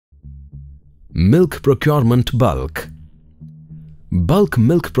Milk procurement bulk. Bulk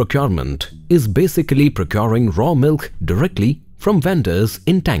milk procurement is basically procuring raw milk directly from vendors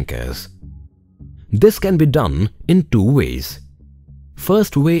in tankers. This can be done in two ways.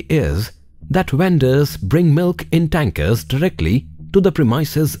 First way is that vendors bring milk in tankers directly to the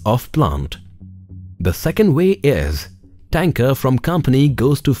premises of plant. The second way is tanker from company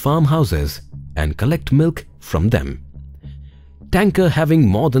goes to farmhouses and collect milk from them. Tanker having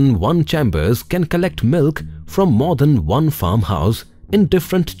more than one chambers can collect milk from more than one farmhouse in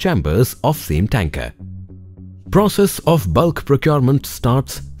different chambers of same tanker. Process of bulk procurement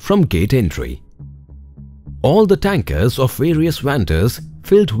starts from gate entry. All the tankers of various vendors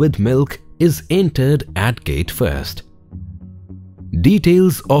filled with milk is entered at gate first.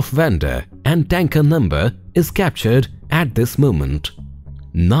 Details of vendor and tanker number is captured at this moment.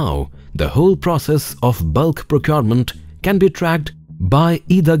 Now, the whole process of bulk procurement can be tracked by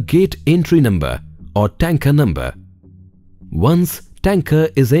either gate entry number or tanker number. Once tanker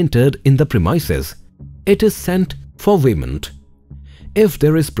is entered in the premises, it is sent for weighment. If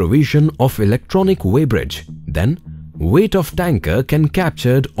there is provision of electronic weighbridge, then weight of tanker can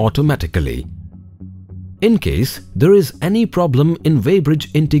captured automatically. In case there is any problem in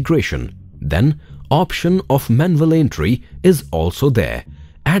weighbridge integration, then option of manual entry is also there.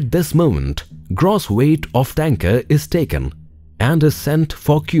 At this moment, gross weight of tanker is taken and is sent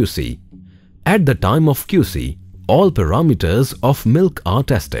for QC. At the time of QC, all parameters of milk are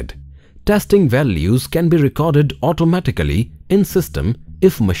tested. Testing values can be recorded automatically in system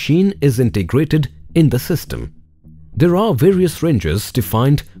if machine is integrated in the system. There are various ranges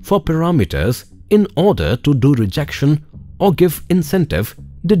defined for parameters in order to do rejection or give incentive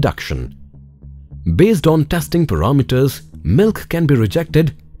deduction. Based on testing parameters, milk can be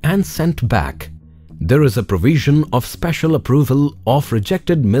rejected and sent back. There is a provision of special approval of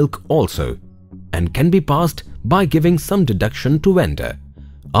rejected milk also and can be passed by giving some deduction to vendor.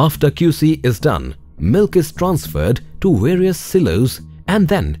 After QC is done, milk is transferred to various silos and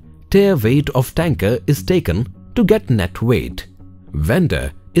then tare weight of tanker is taken to get net weight.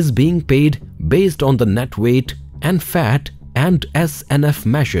 Vendor is being paid based on the net weight and fat and SNF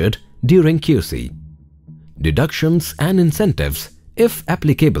measured during QC. Deductions and incentives, if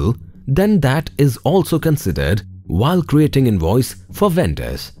applicable, then that is also considered while creating invoice for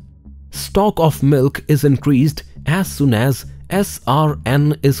vendors. Stock of milk is increased as soon as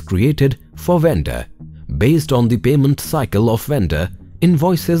SRN is created for vendor. Based on the payment cycle of vendor,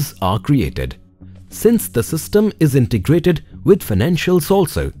 invoices are created. Since the system is integrated with financials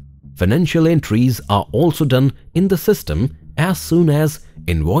also, financial entries are also done in the system as soon as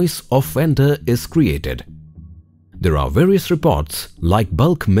invoice of vendor is created. There are various reports like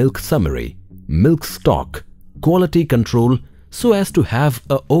bulk milk summary, milk stock, quality control so as to have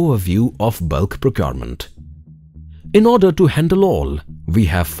an overview of bulk procurement. In order to handle all, we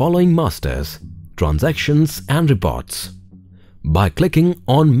have following masters, transactions and reports. By clicking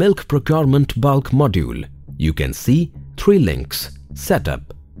on Milk Procurement Bulk module, you can see three links: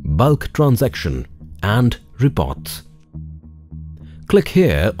 Setup, Bulk Transaction and Reports. Click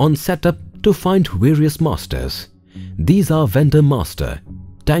here on Setup to find various masters. These are Vendor Master,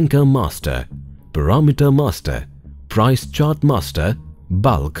 Tanker Master, Parameter Master, Price Chart Master,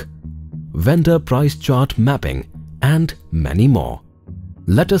 Bulk, Vendor Price Chart Mapping and many more.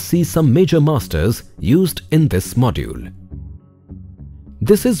 Let us see some major masters used in this module.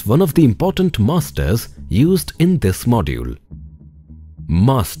 This is one of the important masters used in this module.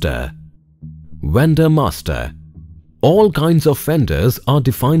 Master, Vendor Master. All kinds of vendors are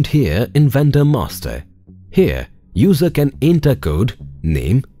defined here in Vendor Master. Here, user can enter code,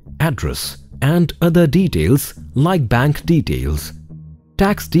 name, address and other details like bank details,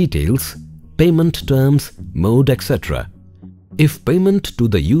 tax details, payment terms, mode, etc. If payment to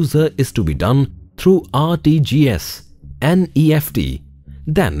the user is to be done through RTGS, NEFT,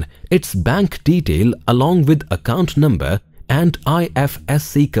 then its bank detail along with account number and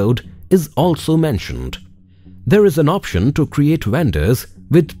IFSC code is also mentioned. There is an option to create vendors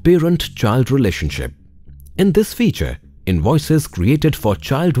with parent-child relationship. In this feature, invoices created for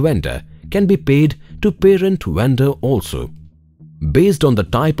child vendor can be paid to parent vendor also. Based on the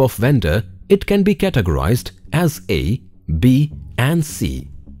type of vendor, it can be categorized as A, B and C.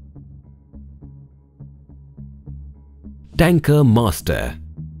 Tanker Master.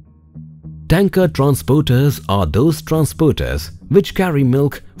 Tanker transporters are those transporters which carry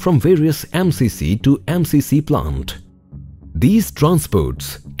milk from various MCC to MCC plant. These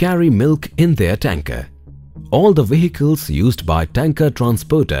transports carry milk in their tanker. All the vehicles used by tanker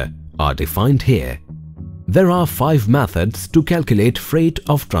transporter are defined here. There are 5 methods to calculate freight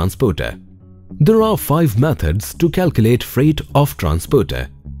of transporter. There are 5 methods to calculate freight of transporter,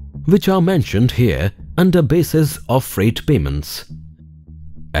 which are mentioned here under basis of freight payments.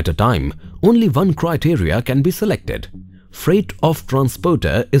 At a time, only one criteria can be selected. Freight of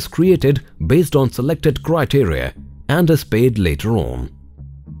transporter is created based on selected criteria and is paid later on.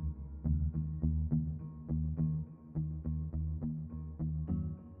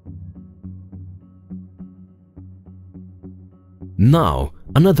 Now,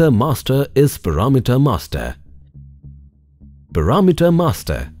 another master is parameter master. Parameter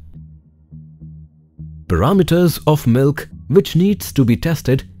master. Parameters of milk which needs to be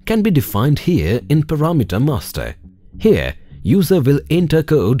tested can be defined here in parameter master. Here, user will enter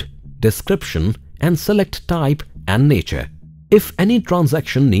code, description and select type and nature. If any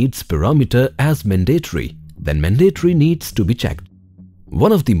transaction needs parameter as mandatory, then mandatory needs to be checked.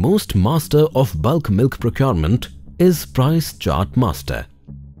 One of the most master of bulk milk procurement is price chart master.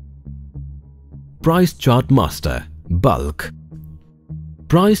 Price chart master, bulk.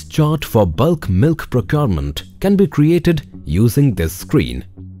 Price chart for bulk milk procurement can be created using this screen.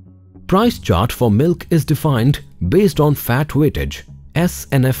 Price chart for milk is defined based on fat weightage,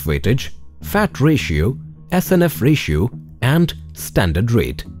 SNF weightage, fat ratio, SNF ratio and standard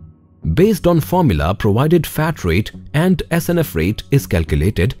rate. Based on formula provided, fat rate and SNF rate is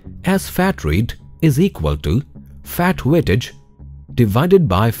calculated as fat rate is equal to fat weightage divided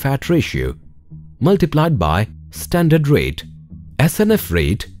by fat ratio multiplied by standard rate. SNF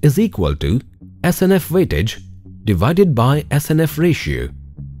rate is equal to SNF weightage divided by SNF ratio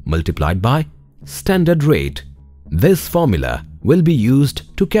multiplied by standard rate. This formula will be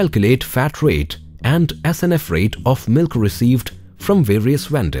used to calculate fat rate and SNF rate of milk received from various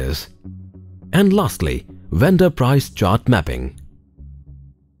vendors. And lastly, vendor price chart mapping.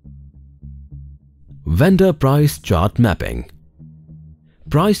 Vendor price chart mapping.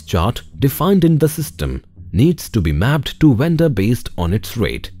 Price chart defined in the system needs to be mapped to vendor based on its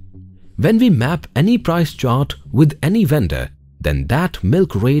rate. When we map any price chart with any vendor, then that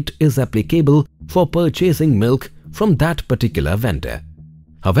milk rate is applicable for purchasing milk from that particular vendor.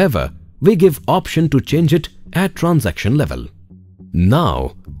 However, we give option to change it at transaction level.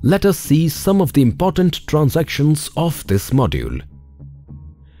 Now, let us see some of the important transactions of this module.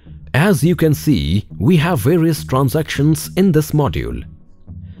 As you can see, we have various transactions in this module.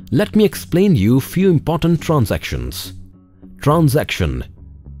 Let me explain you few important transactions. Transaction.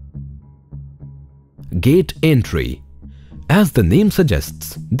 Gate entry. As the name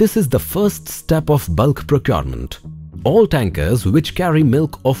suggests, this is the first step of bulk procurement. All tankers which carry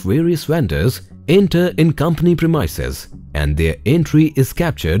milk of various vendors enter in company premises and their entry is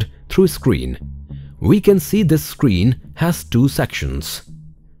captured through screen. We can see this screen has 2 sections.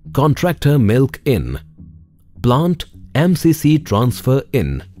 Contractor milk in, plant MCC transfer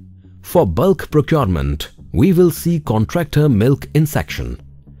in. For bulk procurement, we will see contractor milk in section.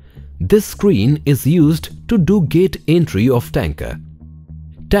 This screen is used to do gate entry of tanker.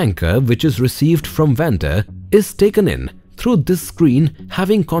 Tanker which is received from vendor is taken in through this screen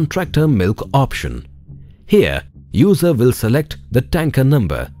having contractor milk option. Here, user will select the tanker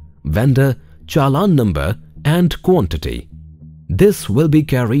number, vendor, challan number and quantity. This will be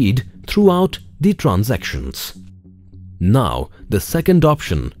carried throughout the transactions. Now, the second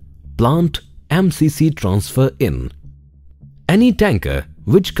option, plant MCC transfer in. Any tanker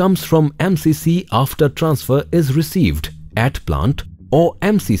which comes from MCC after transfer is received at plant or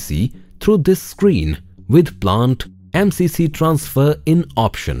MCC through this screen with plant MCC transfer in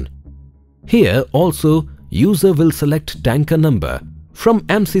option. Here also, user will select tanker number from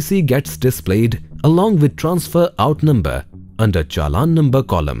MCC gets displayed along with transfer out number under challan number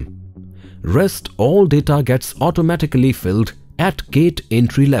column. Rest all data gets automatically filled at gate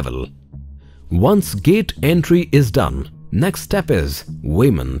entry level. Once gate entry is done, next step is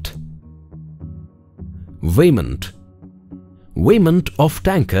weighment. Weighment. Weighment of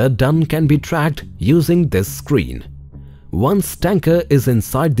tanker done can be tracked using this screen. Once tanker is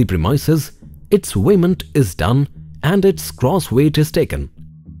inside the premises, its weighment is done and its cross weight is taken.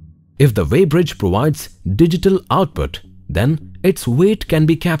 If the weighbridge provides digital output, then its weight can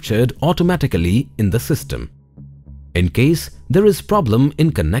be captured automatically in the system. In case there is problem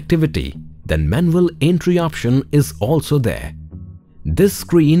in connectivity, then manual entry option is also there. This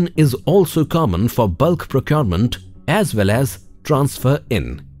screen is also common for bulk procurement as well as transfer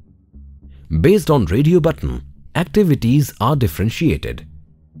in. Based on radio button, activities are differentiated.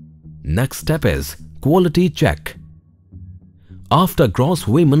 Next step is quality check. After gross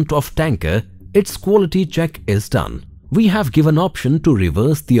weighment of tanker, its quality check is done. We have given option to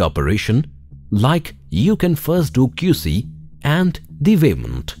reverse the operation, like you can first do QC and the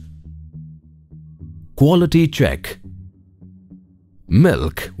weighment. Quality check.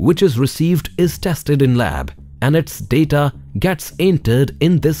 Milk which is received is tested in lab and its data gets entered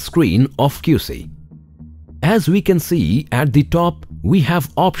in this screen of QC. As we can see at the top, we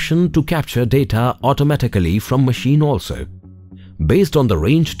have option to capture data automatically from machine also. Based on the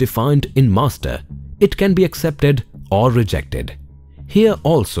range defined in master, it can be accepted or rejected. Here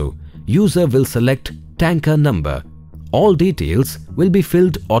also, user will select tanker number. All details will be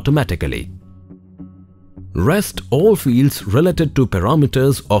filled automatically. Rest all fields related to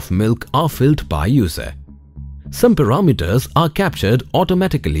parameters of milk are filled by user. Some parameters are captured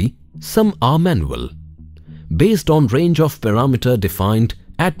automatically, some are manual. Based on range of parameter defined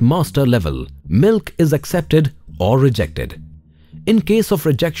at master level, milk is accepted or rejected. In case of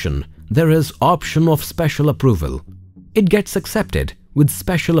rejection, there is option of special approval. It gets accepted with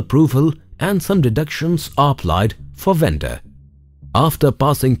special approval and some deductions are applied for vendor. After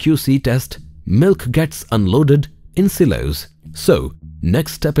passing QC test, milk gets unloaded in silos. So,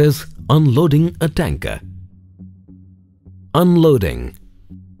 next step is unloading a tanker. Unloading.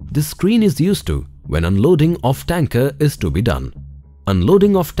 This screen is used to when unloading of tanker is to be done.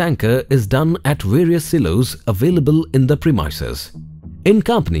 Unloading of tanker is done at various silos available in the premises. In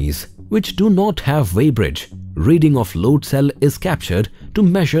companies which do not have weighbridge, reading of load cell is captured to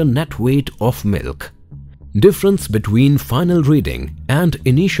measure net weight of milk. Difference between final reading and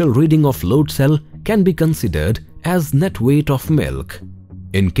initial reading of load cell can be considered as net weight of milk.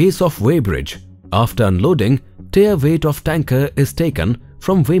 In case of weighbridge, after unloading, tare weight of tanker is taken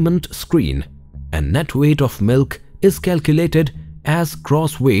from weighment screen and net weight of milk is calculated as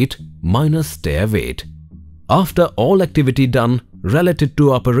gross weight minus tare weight. After all activity done related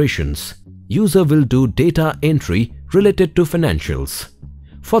to operations, user will do data entry related to financials.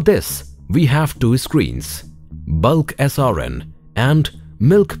 For this, we have two screens, bulk SRN and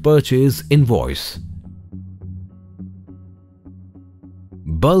milk purchase invoice.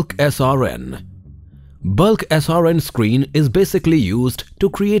 Bulk SRN. Bulk SRN screen is basically used to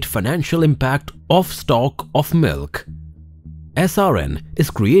create financial impact of stock of milk. SRN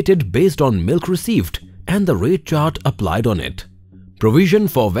is created based on milk received and the rate chart applied on it. Provision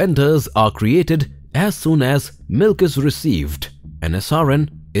for vendors are created as soon as milk is received and SRN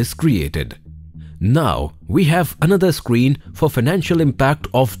is created. Now we have another screen for financial impact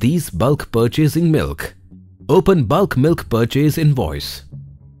of these bulk purchasing milk. Open bulk milk purchase invoice.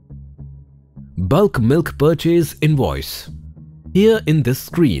 Bulk milk purchase invoice. Here in this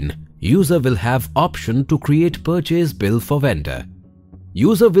screen, user will have option to create purchase bill for vendor.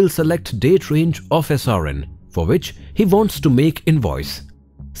 User will select date range of SRN for which he wants to make invoice.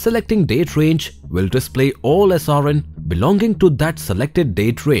 Selecting date range will display all SRN belonging to that selected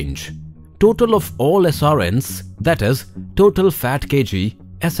date range. Total of all SRNs, that is, total fat kg,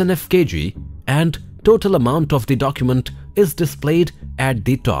 SNF kg and total amount of the document is displayed at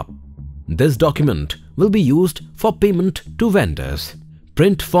the top. This document will be used for payment to vendors.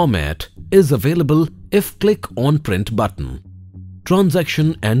 Print format is available if click on print button.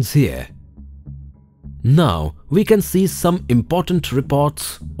 Transaction ends here. Now we can see some important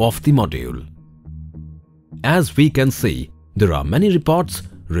reports of the module. As we can see, there are many reports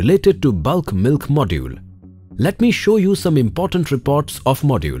related to bulk milk module. Let me show you some important reports of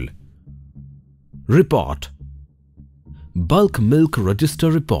module. Report. Bulk milk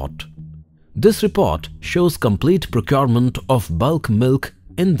register report. This report shows complete procurement of bulk milk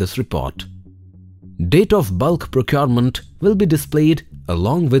in this report. Date of bulk procurement will be displayed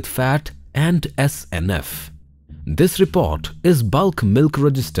along with fat and SNF. This report is bulk milk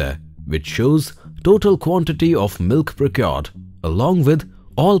register which shows total quantity of milk procured along with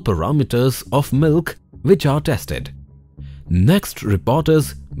all parameters of milk which are tested. Next report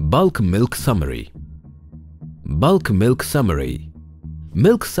is bulk milk summary. Bulk milk summary.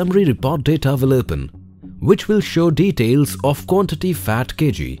 Milk summary report data will open, which will show details of quantity fat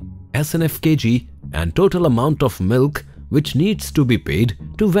kg, SNF kg and total amount of milk which needs to be paid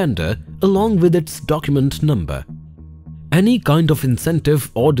to vendor along with its document number. Any kind of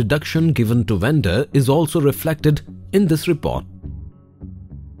incentive or deduction given to vendor is also reflected in this report.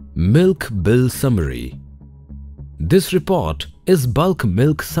 Milk bill summary. This report is bulk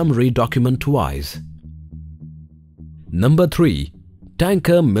milk summary document wise. Number 3.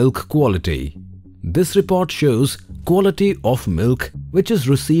 Tanker milk quality. This report shows quality of milk which is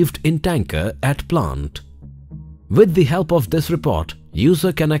received in tanker at plant. With the help of this report,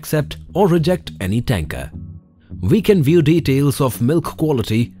 user can accept or reject any tanker. We can view details of milk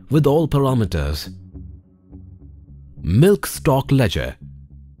quality with all parameters. Milk stock ledger.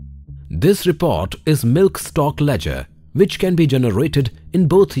 This report is milk stock ledger which can be generated in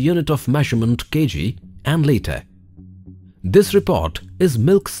both unit of measurement kg and later. This report is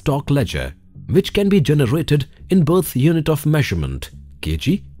milk stock ledger, which can be generated in both unit of measurement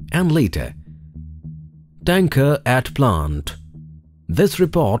kg and later. Tanker at plant. This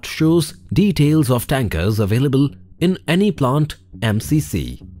report shows details of tankers available in any plant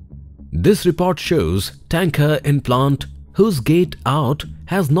MCC. This report shows tanker in plant whose gate out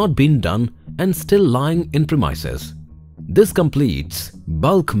has not been done and still lying in premises. This completes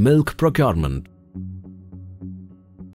bulk milk procurement.